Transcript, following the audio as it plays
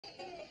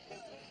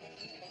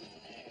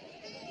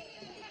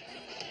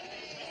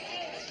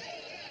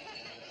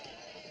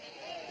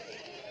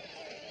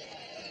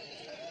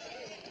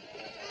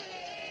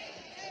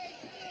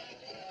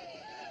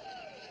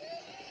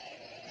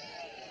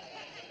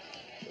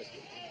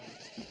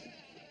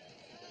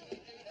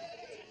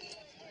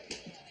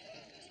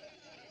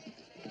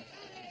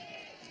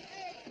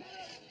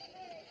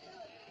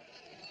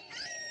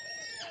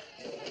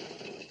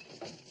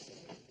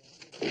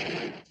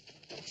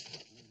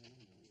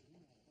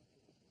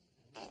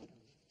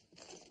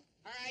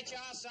right,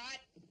 y'all saw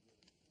it.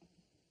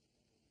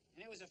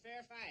 And it was a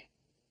fair fight.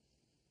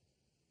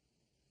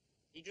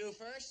 He drew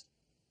first,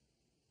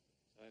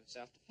 so it was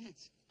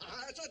self-defense. I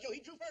thought Joe,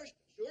 he drew first.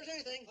 Sure as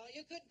anything.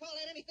 You couldn't call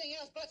it anything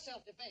else but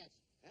self-defense.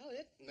 Well,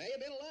 it may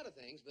have been a lot of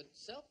things, but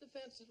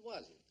self-defense it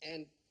wasn't.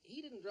 And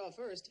he didn't draw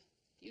first.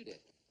 You did.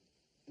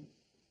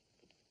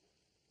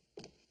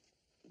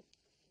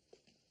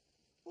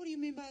 What do you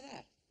mean by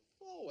that?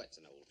 Oh, it's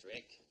an old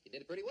trick. You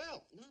did it pretty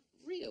well. Not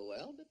real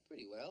well, but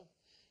pretty well.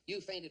 You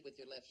feinted with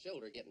your left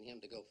shoulder, getting him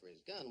to go for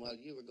his gun while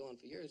you were going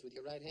for yours with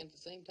your right hand at the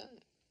same time.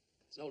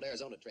 It's an old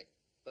Arizona trick,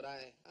 but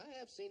I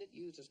have seen it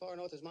used as far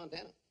north as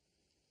Montana.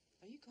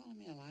 Are you calling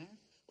me a liar?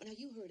 Well, now,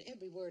 you heard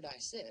every word I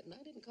said, and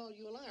I didn't call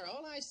you a liar.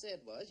 All I said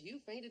was you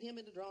feinted him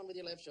into drawing with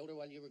your left shoulder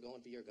while you were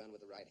going for your gun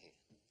with the right hand.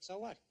 So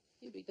what?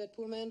 You beat that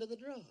poor man to the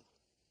draw.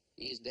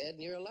 He's dead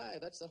and you're alive.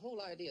 That's the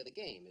whole idea of the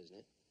game, isn't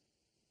it?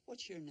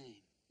 What's your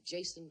name?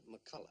 Jason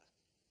McCullough.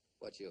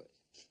 What's yours?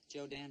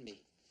 Joe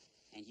Danby.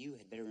 And you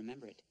had better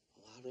remember it.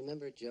 Oh, I'll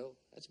remember it, Joe.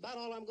 That's about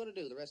all I'm going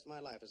to do the rest of my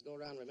life is go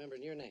around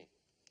remembering your name.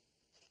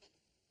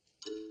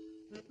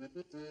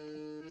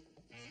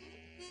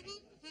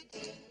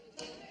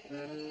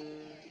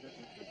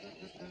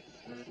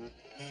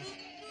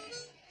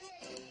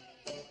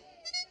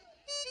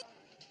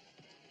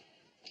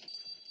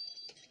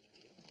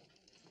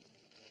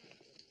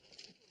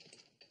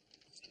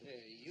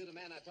 You the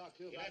man I talked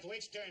to about...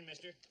 Which turn,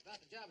 mister?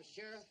 About the job of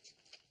sheriff?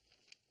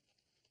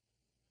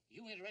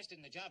 You interested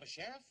in the job of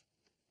sheriff?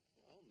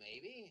 Well,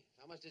 maybe.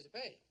 How much does it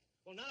pay?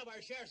 Well, none of our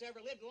sheriffs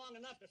ever lived long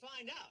enough to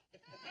find out.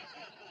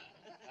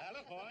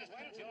 Look, boys,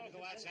 why don't you all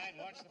go outside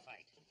and watch the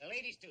fight? The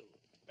ladies, too.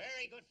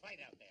 Very good fight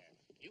out there.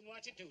 You can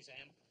watch it, too,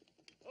 Sam.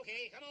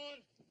 Okay, come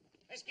on.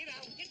 Let's get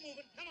out. Get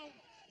moving. Come on.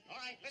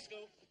 All right, let's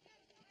go.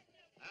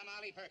 I'm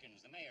Ollie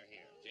Perkins, the mayor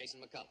here.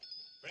 Jason McCullough.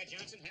 Fred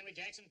Johnson, Henry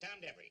Jackson,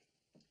 Tom Debry.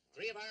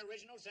 3 of our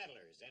original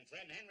settlers, and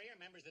Fred and Henry are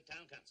members of the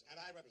town council. And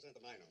I represent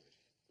the mine owners.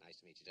 Nice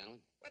to meet you,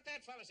 gentlemen. What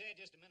that fellow said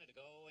just a minute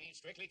ago ain't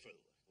strictly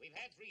true. We've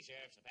had 3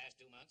 sheriffs in the past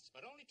 2 months,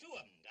 but only 2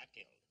 of them got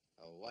killed.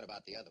 Oh, what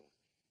about the other one?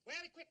 Well,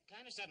 he quit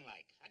kind of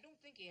sudden-like. I don't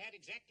think he had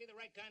exactly the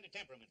right kind of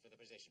temperament for the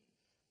position.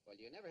 Well,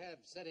 you never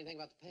have said anything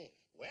about the pay.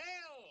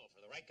 Well,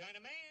 for the right kind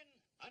of man,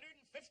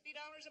 $150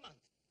 a month.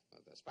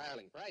 Well, the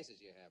spiraling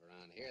prices you have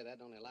around here,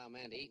 that'd only allow a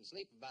man to eat and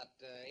sleep about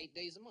 8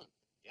 days a month.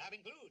 Job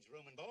includes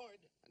room and board.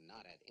 And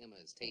not at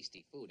Emma's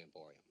Tasty Food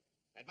Emporium.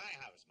 At my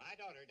house, my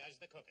daughter does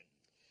the cooking.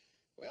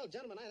 Well,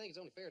 gentlemen, I think it's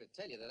only fair to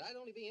tell you that I'd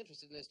only be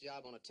interested in this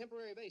job on a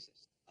temporary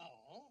basis.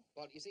 Oh?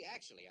 Well, you see,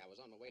 actually, I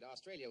was on my way to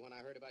Australia when I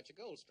heard about your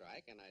gold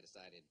strike, and I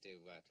decided to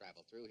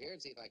travel through here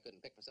and see if I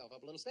couldn't pick myself up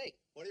a little steak.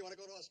 What do you want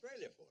to go to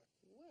Australia for?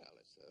 Well,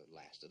 it's the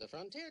last of the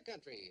frontier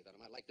country. Thought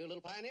I might like to do a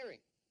little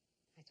pioneering.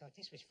 I thought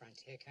this was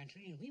frontier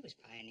country and we was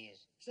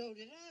pioneers. So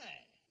did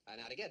I.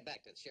 Now, to get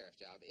back to the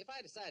sheriff's job, if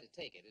I decide to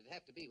take it, it'd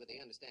have to be with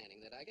the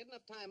understanding that I get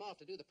enough time off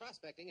to do the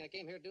prospecting I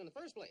came here to do in the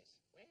first place.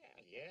 Well,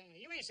 yeah,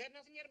 you ain't said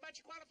nothing yet about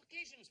your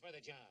qualifications for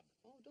the job.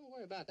 Oh, don't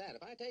worry about that.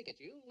 If I take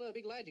it, you'll be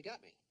glad you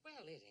got me.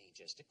 Well, it ain't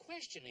just a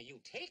question of you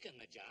taking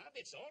the job.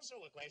 It's also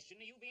a question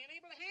of you being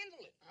able to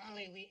handle it.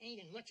 Ollie, we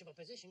ain't in much of a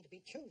position to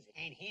be choosing.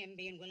 And him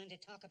being willing to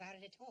talk about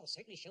it at all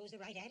certainly shows the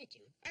right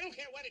attitude. I don't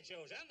care what it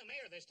shows. I'm the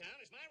mayor of this town.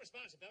 It's my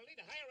responsibility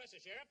to hire us a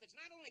sheriff that's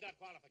not only got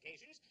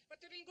qualifications, but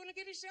that ain't going to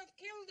get himself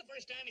killed the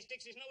first time he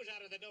sticks his nose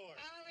out of the door.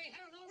 Ollie,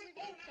 how long we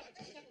going?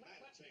 There you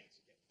are.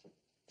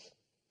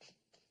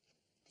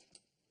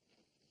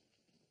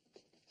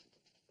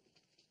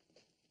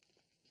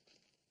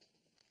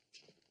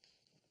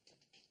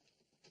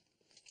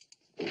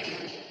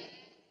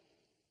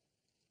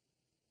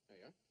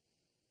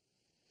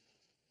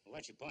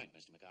 What's your point,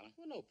 Mr. McCullough?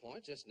 Well, no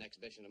point. Just an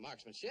exhibition of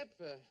marksmanship.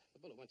 The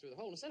bullet went through the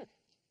hole in the center.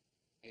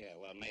 Yeah,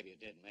 well, maybe it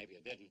did, maybe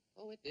it didn't.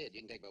 Oh, it did.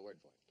 You can take my word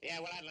for it. Yeah,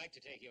 well, I'd like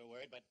to take your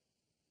word, but...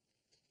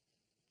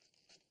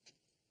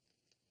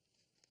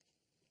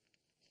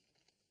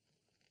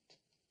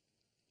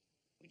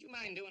 Would you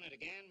mind doing it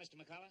again, Mr.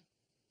 McCullough?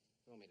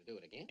 You want me to do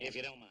it again? If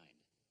you don't mind.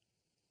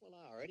 Well,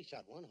 I already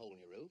shot one hole in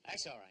your roof.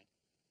 That's all right.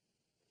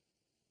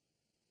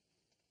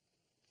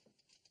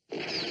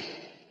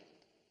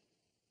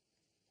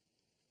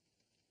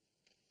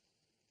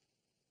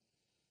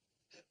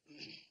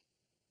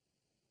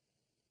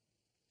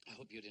 I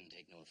hope you didn't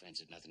take no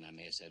offense at nothing I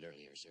may have said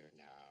earlier, sir.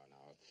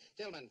 No.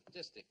 Gentlemen,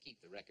 just to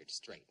keep the record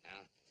straight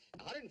now,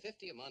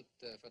 $150 a month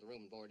for the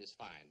room and board is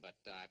fine, but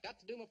I've got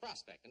to do my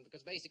prospecting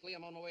because basically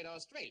I'm on my way to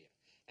Australia,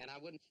 and I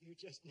wouldn't... You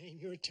just name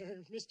your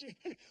terms, mister.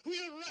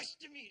 We'll rush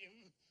to meet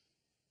him.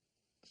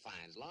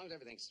 Fine, as long as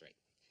everything's straight.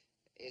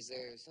 Is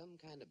there some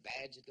kind of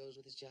badge that goes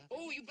with this job?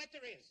 Oh, you bet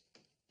there is.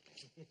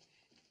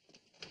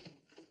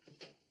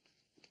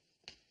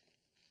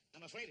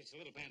 I'm afraid it's a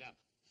little bent up.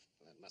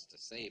 Well, that must have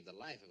saved the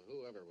life of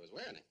whoever was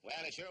wearing it.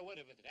 Well, it sure would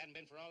have if it hadn't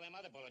been for all them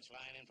other bullets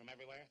flying in from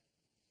everywhere.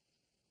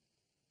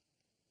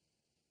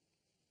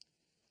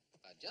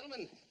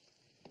 Gentlemen,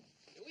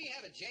 do we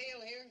have a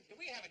jail here? Do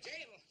we have a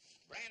jail?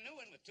 Brand new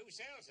one with 2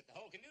 cells that the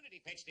whole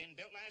community pitched in,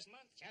 built last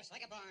month. Just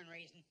like a barn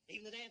raising.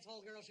 Even the dance hall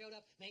girl showed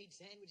up, made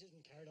sandwiches,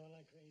 and carried on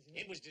like crazy.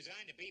 It was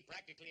designed to be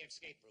practically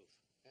escape-proof.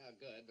 How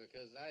good,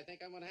 because I think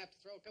I'm going to have to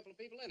throw a couple of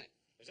people in it.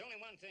 There's only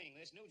one thing.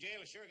 This new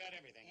jail has sure got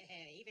everything.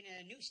 Even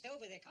a new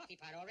stove with a coffee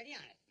pot already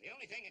on it. The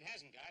only thing it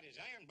hasn't got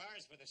is iron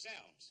bars for the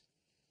cells,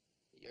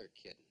 You're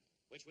kidding.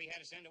 which we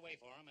had to send away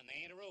for them, and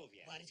they ain't arrived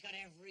yet. But it's got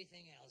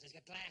everything else. It's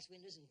got glass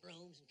windows and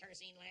brooms and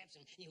kerosene lamps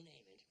and you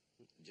name it.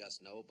 Just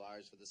no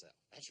bars for the cell.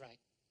 That's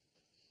right.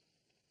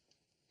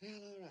 Well,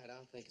 all right,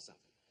 I'll think of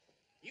something.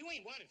 You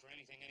ain't wanted for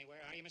anything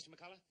anywhere, are you, Mr.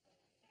 McCullough?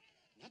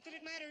 Not that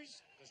it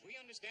matters, because we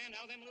understand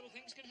how them little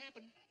things can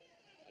happen.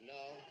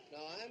 No,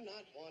 I'm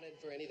not wanted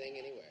for anything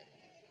anywhere.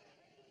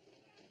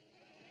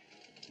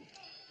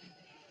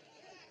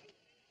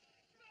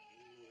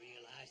 You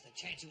realize the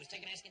chance you was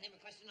taking asking him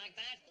a question like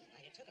that?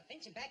 I'd have took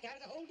offense and backed out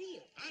of the whole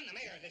deal. I'm the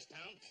mayor of this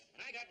town, and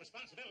I got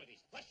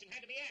responsibilities. Question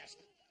had to be asked.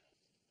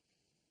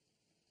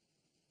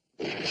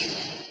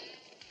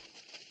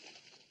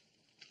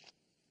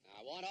 Now,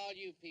 I want all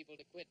you people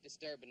to quit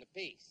disturbing the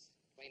peace.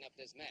 Clean up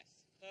this mess.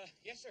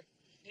 Yes, sir.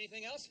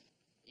 Anything else?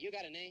 You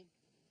got a name?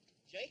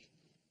 Jake?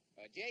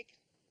 Jake,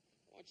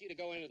 I want you to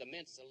go into the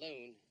men's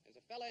saloon. There's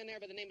a fella in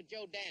there by the name of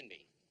Joe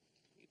Danby.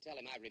 You tell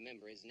him I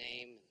remember his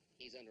name.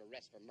 He's under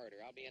arrest for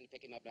murder. I'll be in to pick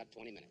him up in about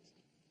 20 minutes.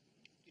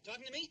 You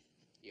talking to me?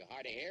 You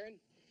hard of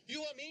hearing? You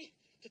want me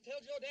to tell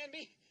Joe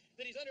Danby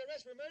that he's under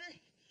arrest for murder?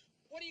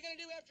 What are you going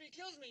to do after he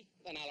kills me?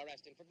 Then I'll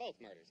arrest him for both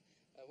murders.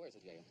 Where's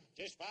the jail?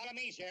 Just follow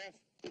me, Sheriff.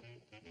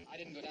 I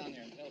didn't go down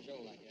there and tell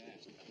Joe like you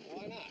asked.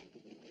 Why not?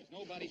 Because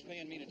nobody's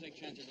paying me to take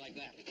chances like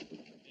that.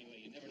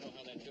 Anyway, you never know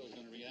how that Joe's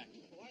going to react.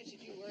 Why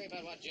should you worry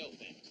about what Joe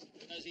thinks?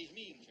 Because he's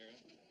mean,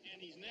 Sheriff. And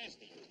he's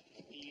nasty.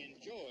 He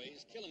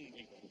enjoys killing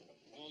people.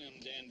 All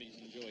them Danbys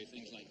enjoy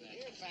things like that.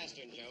 You're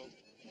faster than Joe.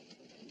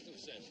 Who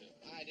says so?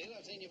 I do.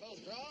 I've seen you both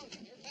draw.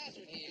 You're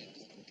faster than he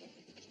is.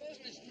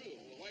 Supposing it's true,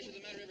 well, why should the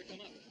matter ever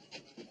come up?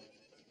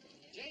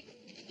 Jake?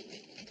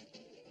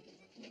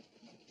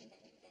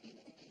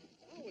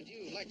 How would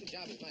you like the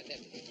job as my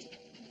deputy?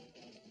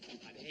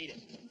 I'd hate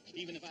it.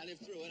 Even if I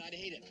lived through it, I'd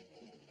hate it.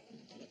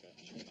 Look,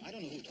 Sheriff, I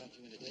don't know who talked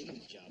you into taking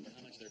this job or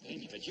how much they're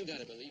paying you, but you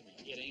gotta believe me,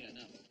 it ain't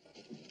enough.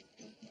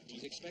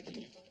 He's expecting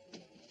you.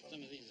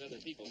 Some of these other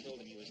people told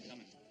him he was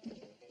coming.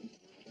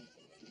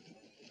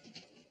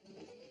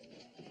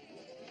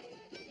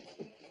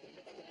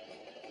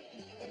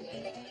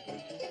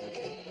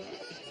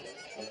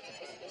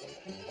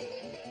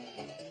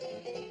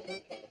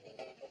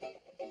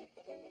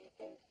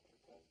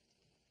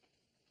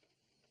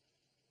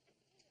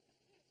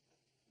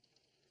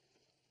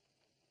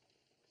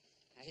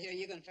 I hear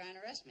you're going to try and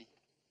arrest me.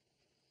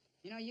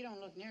 You know, you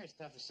don't look near as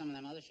tough as some of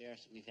them other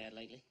sheriffs we've had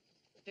lately.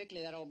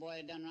 Particularly that old boy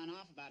that done run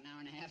off about an hour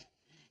and a half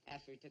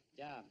after he took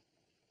the job.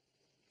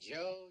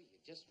 Joe, you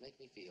just make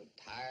me feel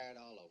tired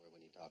all over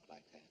when you talk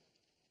like that.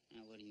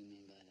 Now, what do you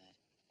mean by that?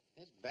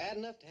 It's bad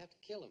enough to have to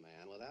kill a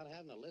man without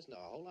having to listen to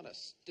a whole lot of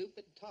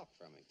stupid talk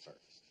from him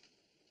first.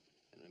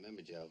 And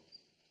remember, Joe,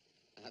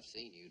 I've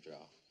seen you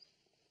draw.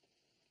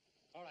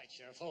 All right,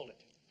 Sheriff, hold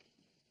it.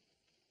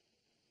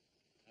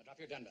 Now drop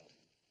your gun belt.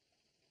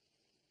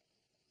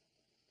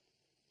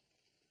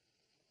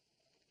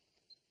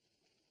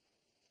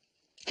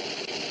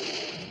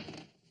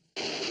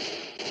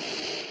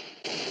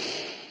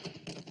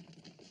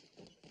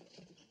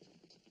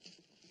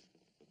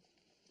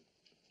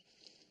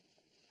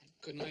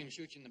 Couldn't let him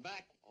shoot you in the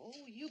back.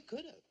 Oh, you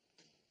could have.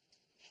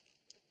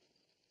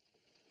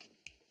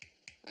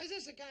 Is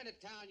this the kind of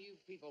town you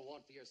people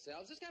want for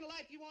yourselves? This kind of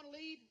life you want to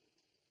lead?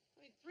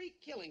 I mean, 3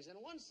 killings in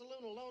one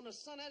saloon alone. The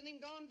sun hasn't even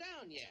gone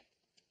down yet.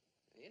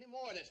 Any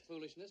more of this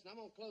foolishness, and I'm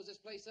going to close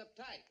this place up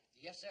tight.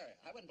 Yes, sir.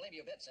 I wouldn't blame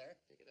you a bit, sir.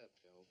 Pick it up,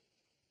 Joe.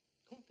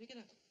 Come on, pick it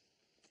up.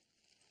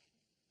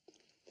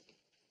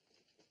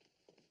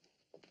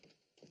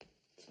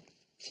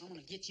 I'm going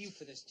to get you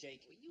for this,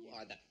 Jake. Well, you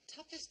are the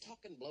toughest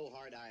talking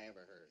blowhard I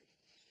ever heard.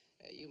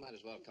 You might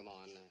as well come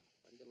on.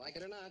 Whether you like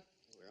it or not,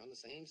 we're on the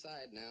same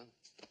side now.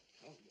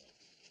 Oh,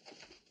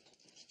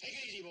 Take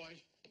it easy, boys.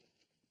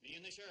 Me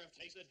and the sheriff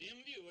takes a dim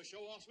view of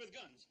show-offs with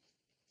guns.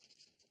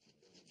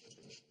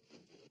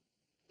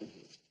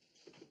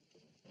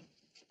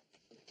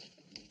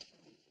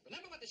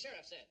 Remember what the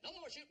sheriff said. No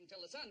more shooting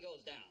till the sun goes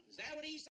down. Is that what he said?